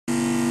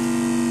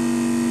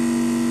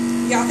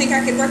Y'all think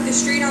I could work the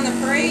street on the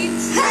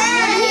parades?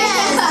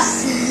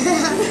 Yes.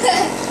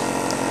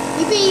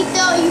 you be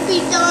throwing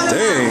them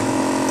Dang.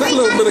 out. That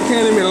little bit of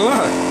candy mean a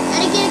lot.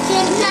 Gotta get a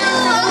candy cane. No,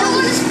 I don't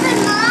want to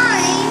spend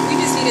mine.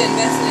 We just need to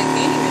invest in a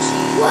candy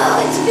machine.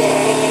 Whoa, it's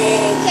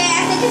big. Okay,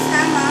 I think it's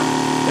time, Mom.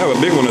 They have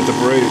a big one at the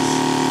parades.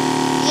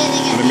 Yeah, they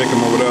got When they make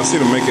them over there. I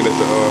see them make it at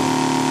the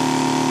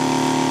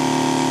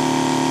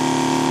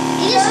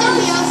It is gonna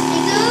be all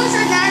sticky. Those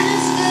are not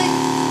as good.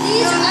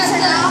 These are not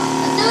enough.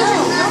 Those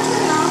are not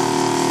enough.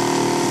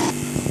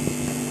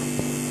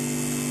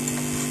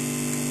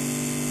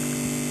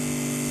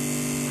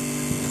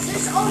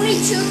 There's only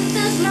 2 of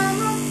those,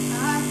 Mama.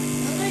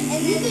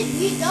 And you could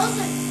keep those.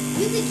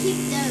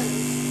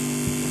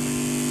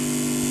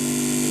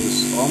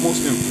 It's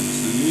almost empty.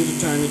 So you need a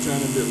tiny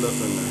bit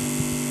left in there.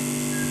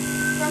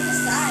 From the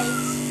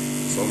sides.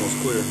 It's almost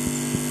clear.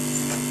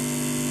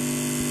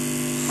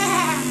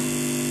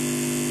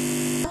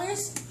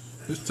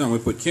 This time we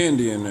put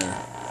candy in there.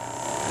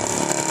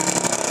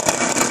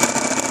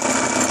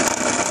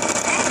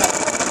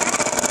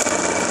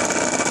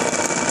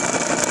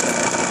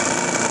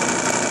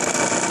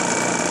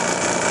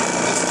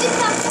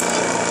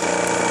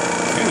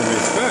 Candy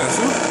makes fast,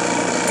 huh?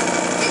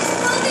 It's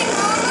moving,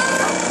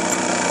 Mama.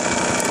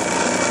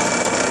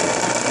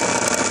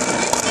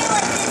 Let's do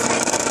like this.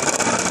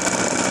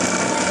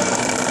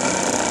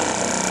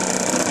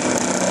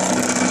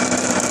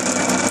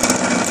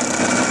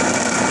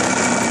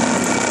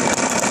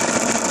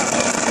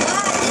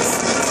 Wow, this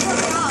sweet's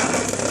coming off.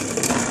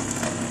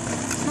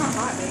 It's not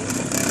hot, babe.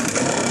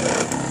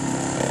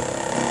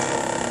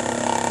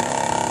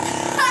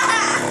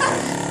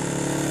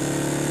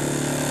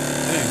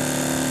 Dang.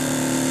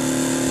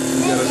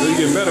 You're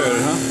getting better at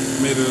it, huh?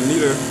 Made it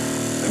neater.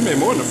 They made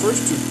more than the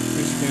first 2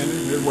 pieces of candy.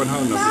 It wasn't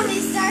hot enough Mommy,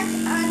 yet. start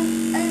on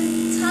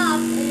top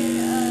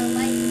and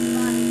light at the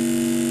bottom.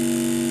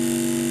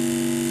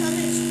 Because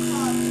it's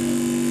called.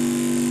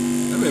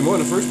 They made more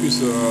than the first piece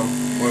of,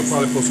 well,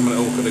 probably put some of the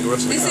old cut the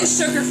rest of the This cotton. is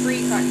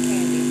sugar-free cotton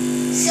candy.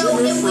 So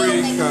it will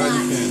Sugar-free make cotton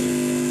lots. candy.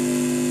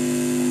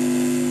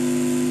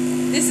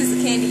 This is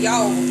the candy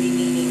y'all will be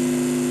needing.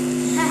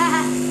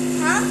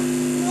 Huh?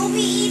 We'll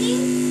be eating